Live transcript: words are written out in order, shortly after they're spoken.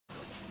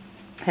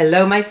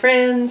Hello my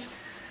friends,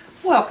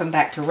 welcome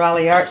back to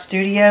Raleigh Art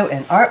Studio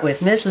and Art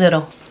with Miss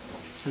Little.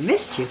 I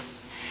missed you.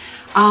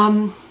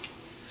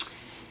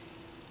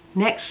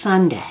 Next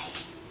Sunday,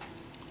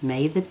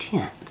 May the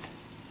 10th,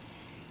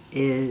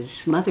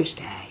 is Mother's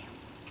Day,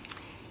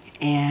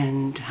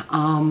 and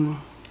I'm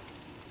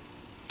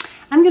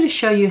going to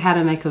show you how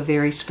to make a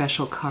very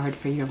special card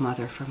for your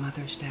mother for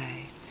Mother's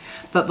Day.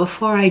 But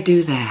before I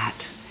do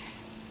that,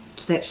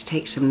 let's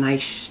take some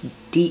nice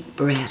deep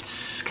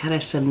breaths, kind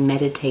of some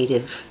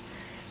meditative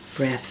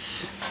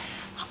breaths.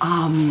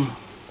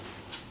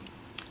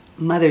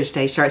 Mother's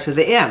Day starts with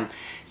the M.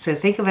 So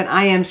think of an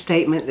I am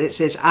statement that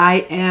says,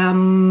 I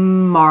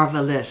am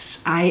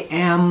marvelous, I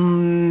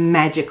am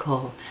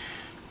magical,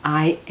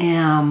 I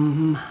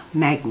am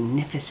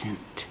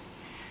magnificent.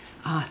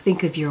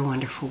 Think of your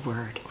wonderful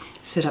word.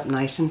 Sit up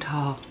nice and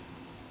tall.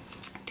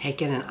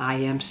 Take in an I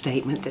am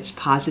statement that's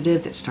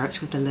positive, that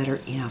starts with the letter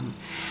M.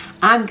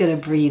 I'm going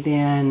to breathe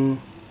in,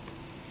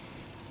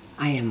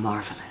 I am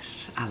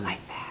marvelous. I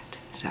like that.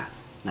 So,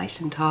 nice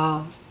and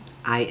tall.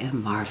 I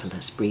am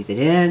marvelous. Breathe it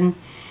in.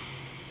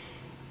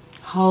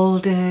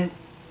 Hold it.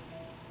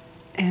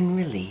 And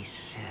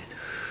release it.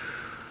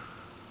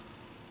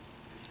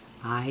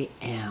 I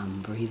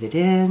am. Breathe it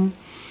in.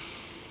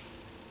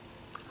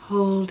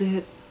 Hold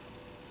it.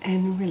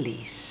 And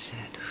release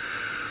it.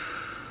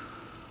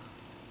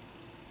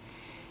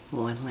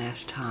 One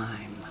last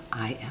time.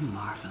 I am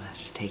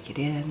marvelous. Take it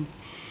in.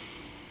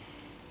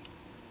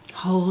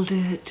 Hold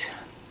it.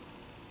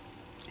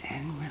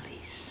 And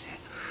release it.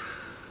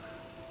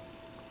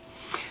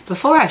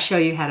 Before I show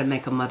you how to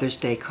make a Mother's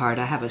Day card,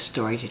 I have a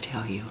story to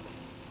tell you.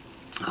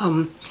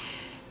 I'm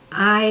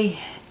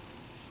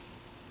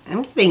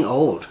getting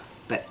old,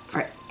 but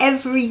for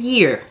every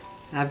year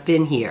I've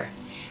been here,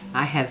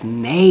 I have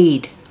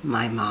made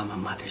my mom a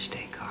Mother's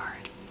Day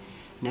card.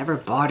 Never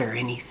bought her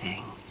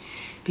anything.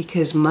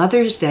 Because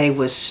Mother's Day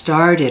was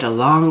started a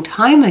long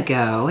time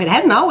ago. It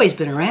hadn't always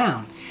been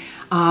around.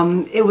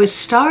 It was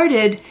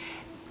started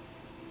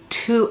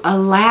to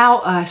allow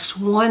us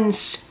one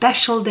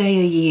special day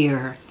a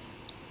year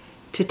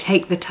to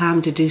take the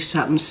time to do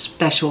something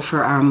special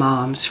for our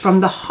moms. From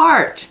the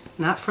heart,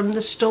 not from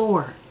the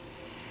store.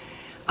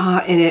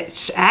 And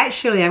it's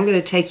actually, I'm going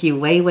to take you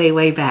way, way,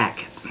 way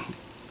back.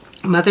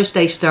 Mother's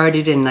Day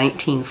started in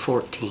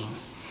 1914.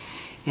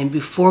 And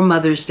before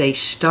Mother's Day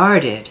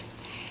started,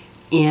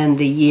 in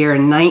the year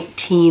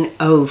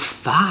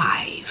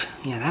 1905,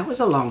 yeah, that was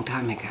a long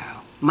time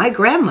ago. My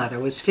grandmother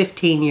was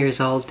 15 years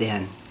old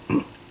then,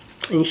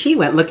 and she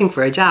went looking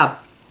for a job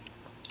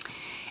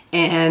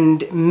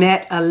and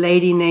met a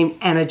lady named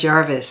Anna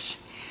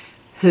Jarvis,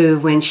 who,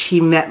 when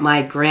she met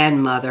my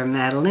grandmother,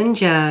 Madeline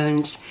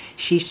Jones,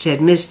 she said,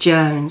 Miss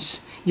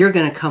Jones, you're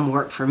going to come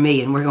work for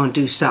me, and we're going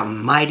to do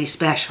something mighty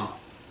special.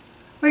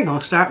 We're going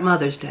to start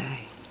Mother's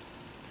Day.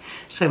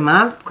 So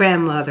my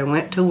grandmother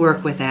went to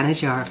work with Anna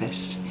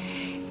Jarvis,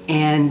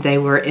 and they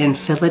were in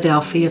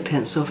Philadelphia,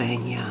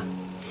 Pennsylvania.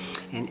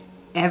 And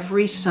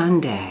every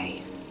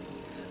Sunday,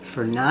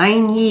 for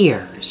 9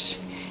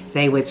 years,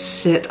 they would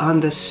sit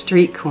on the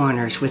street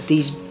corners with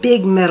these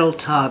big metal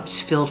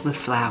tubs filled with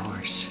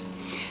flowers.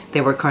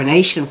 They were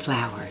carnation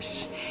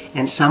flowers,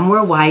 and some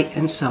were white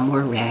and some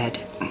were red.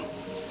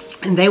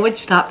 And they would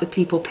stop the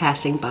people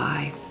passing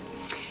by,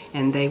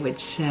 and they would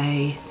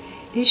say,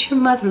 is your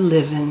mother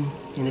living?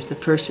 And if the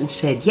person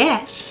said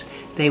yes,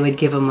 they would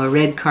give them a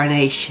red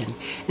carnation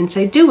and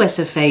say, do us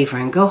a favor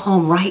and go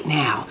home right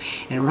now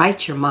and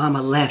write your mom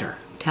a letter.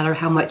 Tell her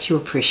how much you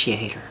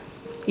appreciate her,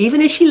 even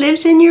if she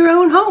lives in your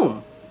own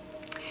home.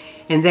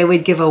 And they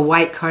would give a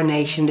white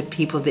carnation to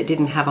people that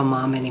didn't have a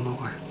mom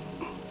anymore.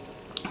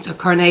 So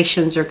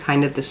carnations are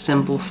kind of the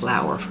symbol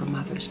flower for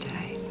Mother's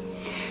Day.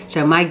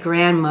 So my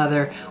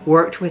grandmother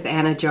worked with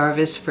Anna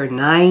Jarvis for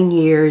 9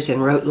 years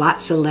and wrote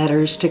lots of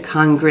letters to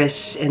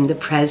Congress and the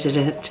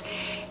President.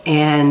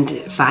 And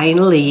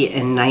finally,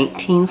 in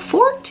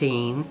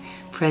 1914,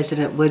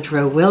 President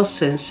Woodrow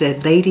Wilson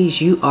said, ladies,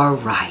 you are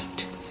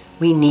right.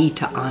 We need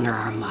to honor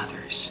our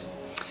mothers.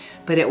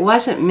 But it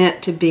wasn't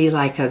meant to be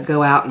like a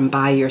go out and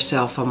buy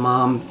yourself a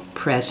mom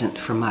present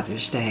for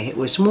Mother's Day. It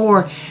was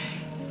more,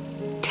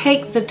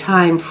 take the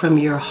time from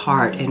your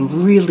heart and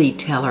really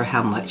tell her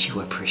how much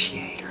you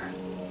appreciate her.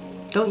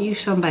 Don't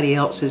use somebody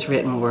else's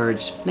written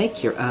words.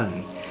 Make your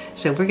own.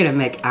 So we're going to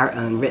make our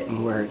own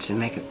written words and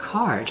make a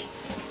card.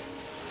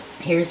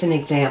 Here's an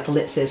example.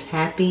 It says,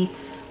 Happy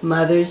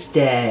Mother's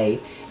Day.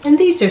 And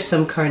these are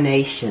some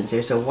carnations.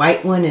 There's a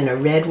white one and a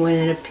red one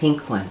and a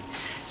pink one.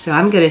 So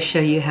I'm going to show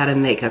you how to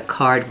make a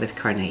card with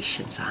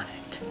carnations on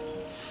it.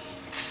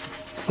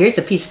 Here's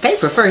a piece of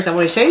paper first. I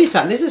want to show you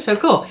something. This is so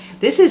cool.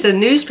 This is a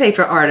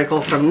newspaper article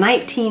from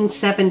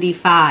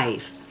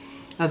 1975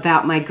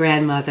 about my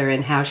grandmother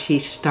and how she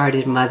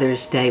started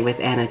Mother's Day with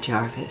Anna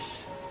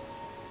Jarvis.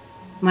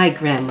 My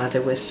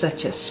grandmother was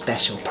such a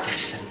special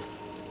person.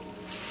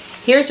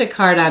 Here's a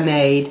card I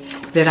made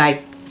that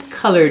I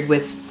colored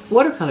with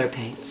watercolor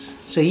paints.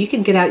 So you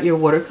can get out your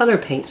watercolor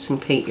paints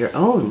and paint your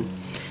own.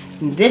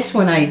 And this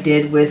one I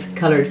did with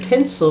colored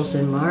pencils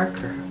and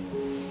marker.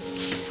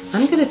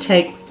 I'm going to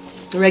take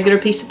a regular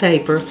piece of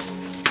paper,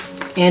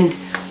 and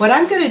what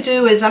I'm going to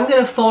do is I'm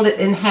going to fold it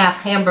in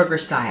half hamburger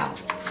style.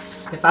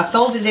 If I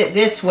folded it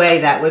this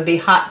way, that would be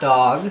hot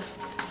dog.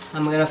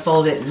 I'm going to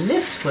fold it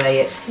this way,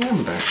 it's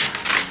hamburger.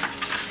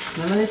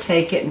 And I'm going to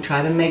take it and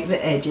try to make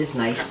the edges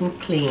nice and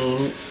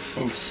clean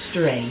and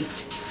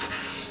straight.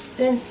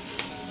 Then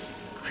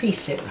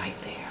crease it right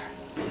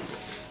there.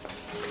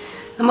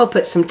 I'm going to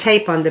put some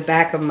tape on the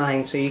back of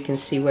mine so you can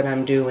see what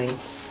I'm doing.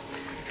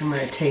 I'm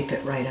going to tape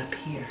it right up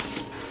here.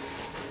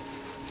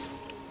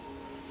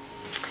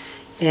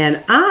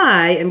 And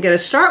I am going to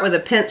start with a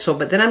pencil,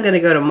 but then I'm going to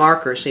go to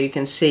marker so you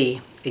can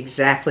see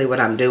exactly what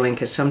I'm doing,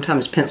 because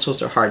sometimes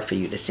pencils are hard for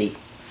you to see.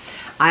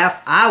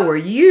 If I were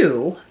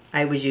you,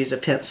 I would use a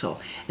pencil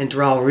and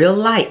draw real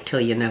light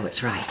till you know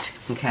it's right.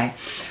 Okay.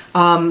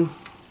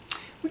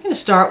 We're going to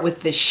start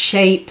with the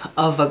shape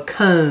of a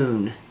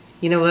cone.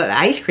 You know what an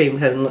ice cream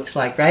cone looks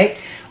like,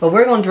 right? Well,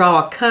 we're going to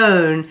draw a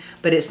cone,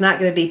 but it's not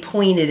going to be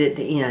pointed at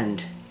the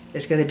end.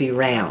 It's going to be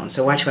round.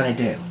 So watch what I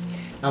do.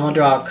 I'm going to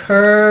draw a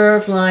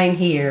curved line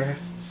here.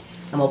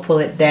 I'm going to pull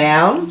it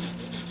down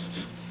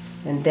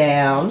and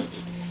down.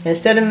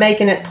 Instead of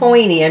making it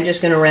pointy, I'm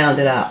just going to round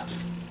it up.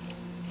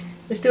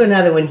 Let's do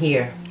another one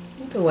here.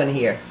 Let's do one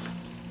here.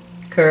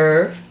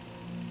 Curve,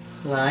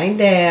 line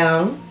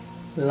down,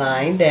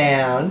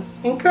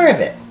 and curve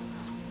it.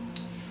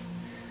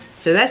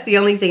 So that's the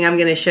only thing I'm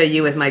going to show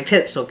you with my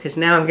pencil, because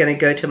now I'm going to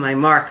go to my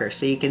marker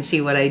so you can see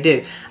what I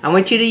do. I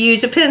want you to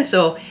use a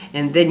pencil,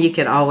 and then you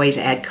can always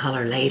add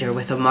color later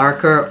with a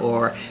marker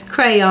or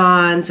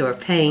crayons or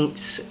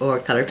paints or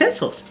colored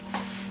pencils.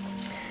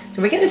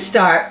 So we're going to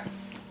start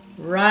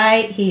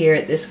right here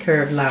at this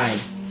curved line.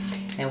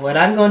 And what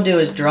I'm going to do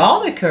is draw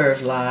the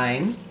curved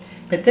line,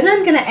 but then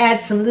I'm going to add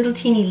some little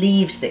teeny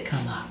leaves that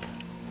come up.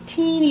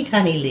 Teeny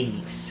tiny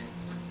leaves.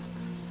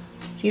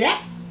 See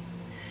that?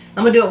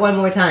 I'm going to do it one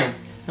more time.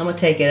 I'm going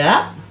to take it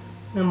up,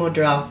 and I'm going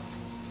to draw a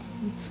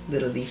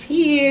little leaf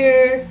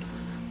here,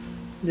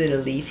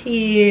 little leaf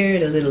here,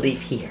 and a little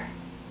leaf here.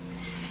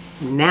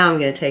 Now I'm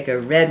going to take a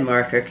red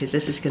marker, because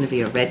this is going to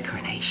be a red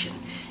carnation.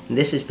 And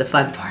this is the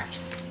fun part.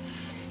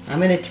 I'm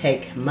going to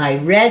take my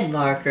red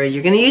marker.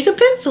 You're going to use a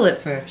pencil at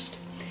first.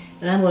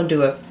 And I'm going to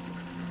do a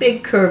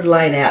big curved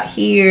line out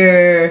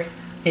here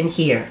and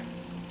here.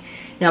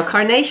 Now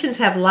carnations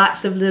have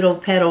lots of little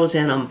petals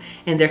in them,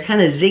 and they're kind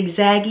of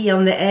zigzaggy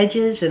on the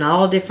edges and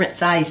all different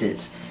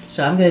sizes.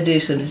 So I'm going to do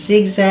some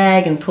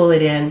zigzag and pull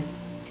it in.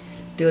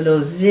 Do a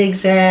little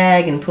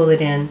zigzag and pull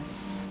it in.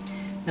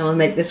 I'm going to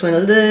make this one a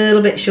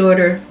little bit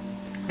shorter.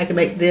 I can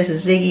make this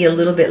ziggy a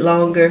little bit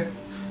longer.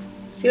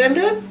 See what I'm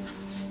doing?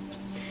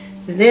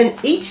 And then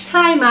each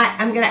time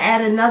I'm going to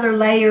add another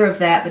layer of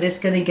that, but it's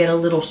going to get a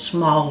little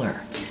smaller.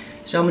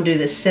 So I'm going to do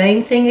the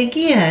same thing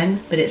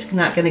again, but it's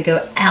not going to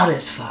go out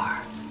as far.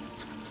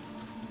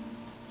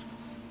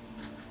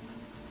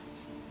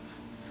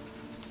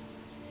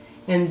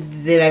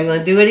 And then I'm going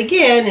to do it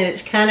again, and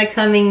it's kind of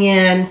coming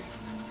in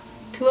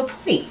to a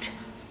point.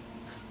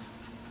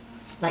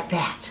 Like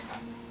that.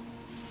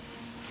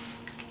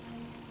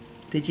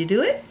 Did you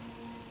do it?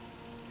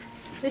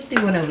 Let's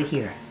do one over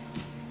here.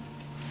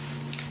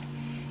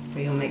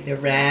 We're going to make the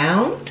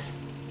round.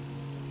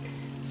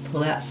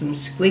 Pull out some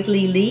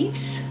squiggly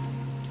leaves.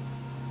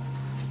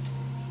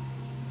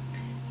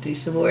 Do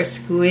some more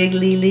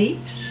squiggly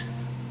leaves.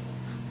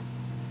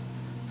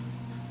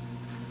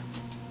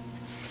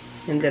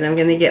 And then I'm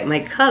going to get my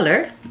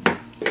color,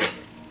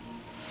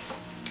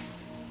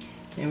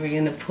 and we're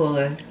going to pull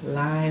a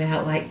line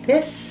out like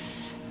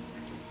this,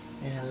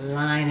 and a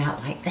line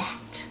out like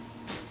that.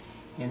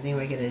 And then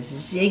we're going to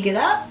zig it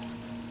up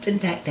and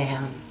back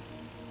down.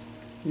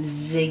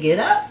 Zig it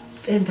up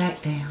and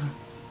back down.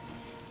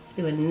 Let's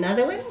do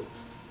another one.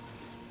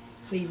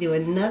 We do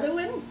another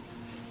one.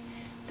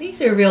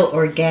 These are real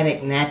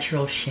organic,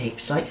 natural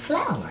shapes, like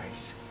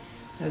flowers.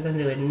 We're going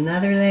to do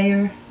another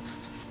layer.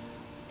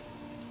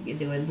 You can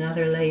do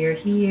another layer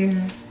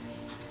here.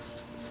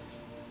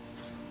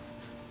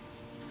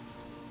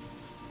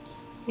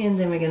 And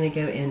then we're going to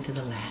go into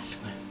the last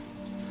one.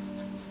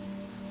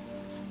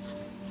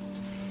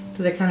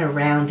 So they're kind of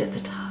round at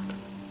the top.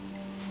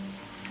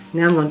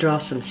 Now I'm going to draw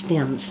some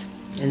stems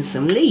and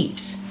some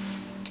leaves.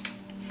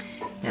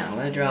 Now I'm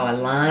going to draw a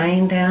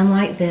line down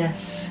like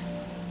this.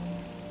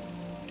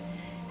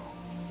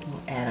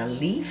 We'll add a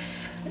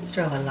leaf. Let's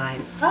draw a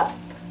line up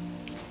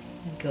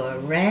and go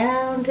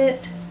around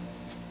it.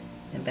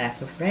 And back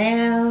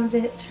around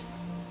it,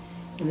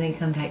 and then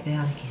come back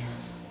down again.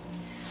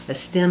 A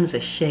stem's a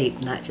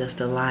shape, not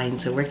just a line,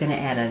 so we're going to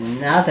add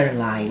another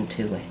line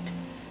to it,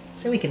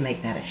 so we can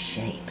make that a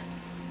shape.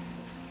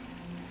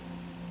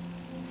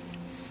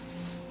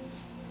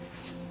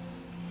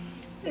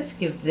 Let's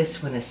give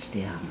this one a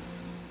stem.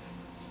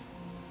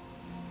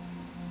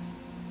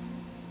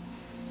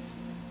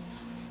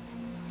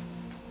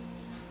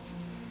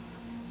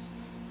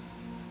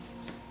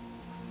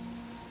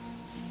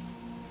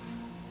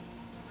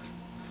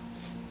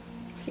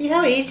 See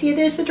how easy it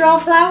is to draw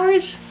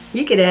flowers?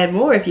 You could add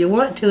more if you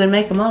want to and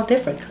make them all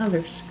different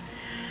colors.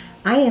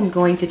 I am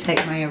going to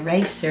take my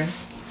eraser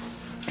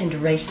and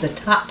erase the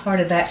top part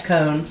of that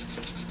cone.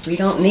 We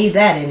don't need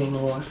that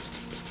anymore.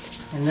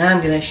 And now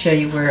I'm going to show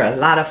you where a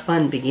lot of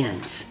fun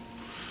begins.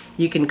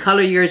 You can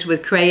color yours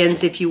with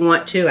crayons if you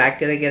want to. I'm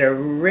going to get a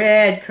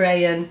red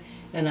crayon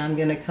and I'm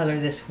going to color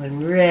this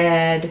one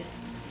red.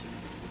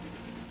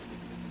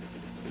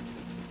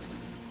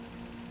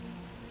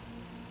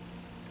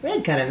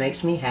 Red kind of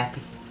makes me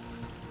happy.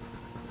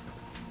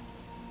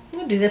 I'm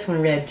going to do this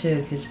one red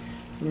too, because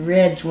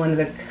red's one of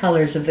the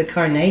colors of the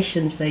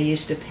carnations they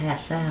used to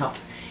pass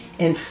out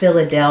in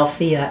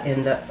Philadelphia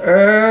in the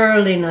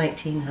early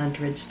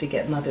 1900s to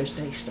get Mother's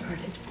Day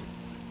started.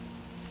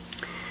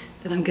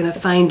 Then I'm going to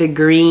find a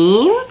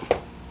green,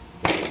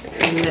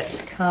 and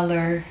let's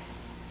color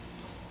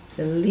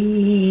the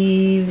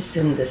leaves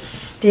and the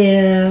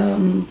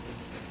stem.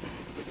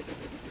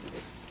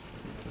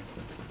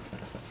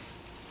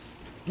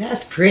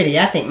 That's pretty.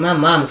 I think my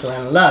mom's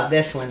going to love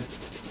this one.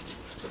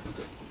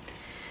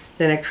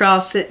 Then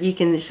across it you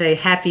can say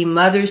Happy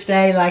Mother's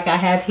Day like I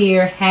have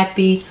here.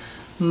 Happy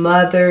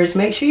Mother's.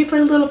 Make sure you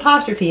put a little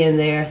apostrophe in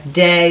there.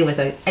 Day with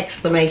an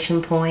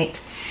exclamation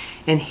point.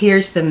 And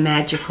here's the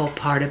magical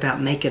part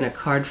about making a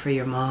card for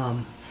your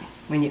mom.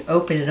 When you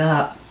open it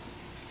up,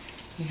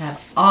 you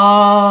have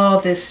all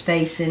this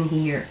space in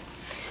here.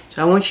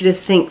 So I want you to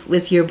think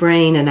with your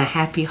brain and a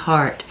happy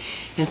heart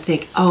and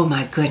think, oh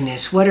my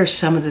goodness, what are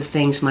some of the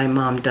things my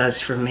mom does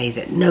for me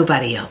that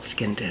nobody else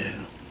can do?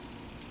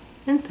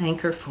 And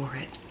thank her for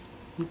it.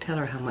 And tell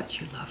her how much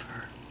you love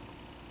her.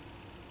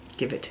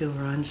 Give it to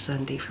her on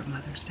Sunday for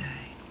Mother's Day.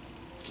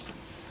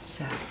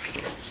 So,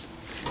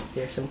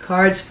 there's some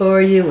cards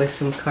for you with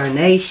some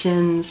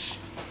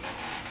carnations.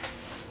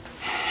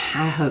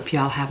 I hope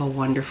y'all have a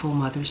wonderful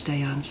Mother's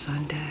Day on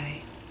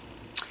Sunday.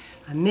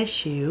 I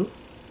miss you.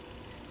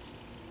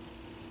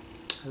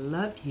 I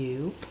love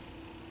you.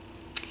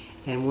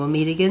 And we'll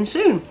meet again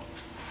soon.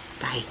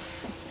 Bye.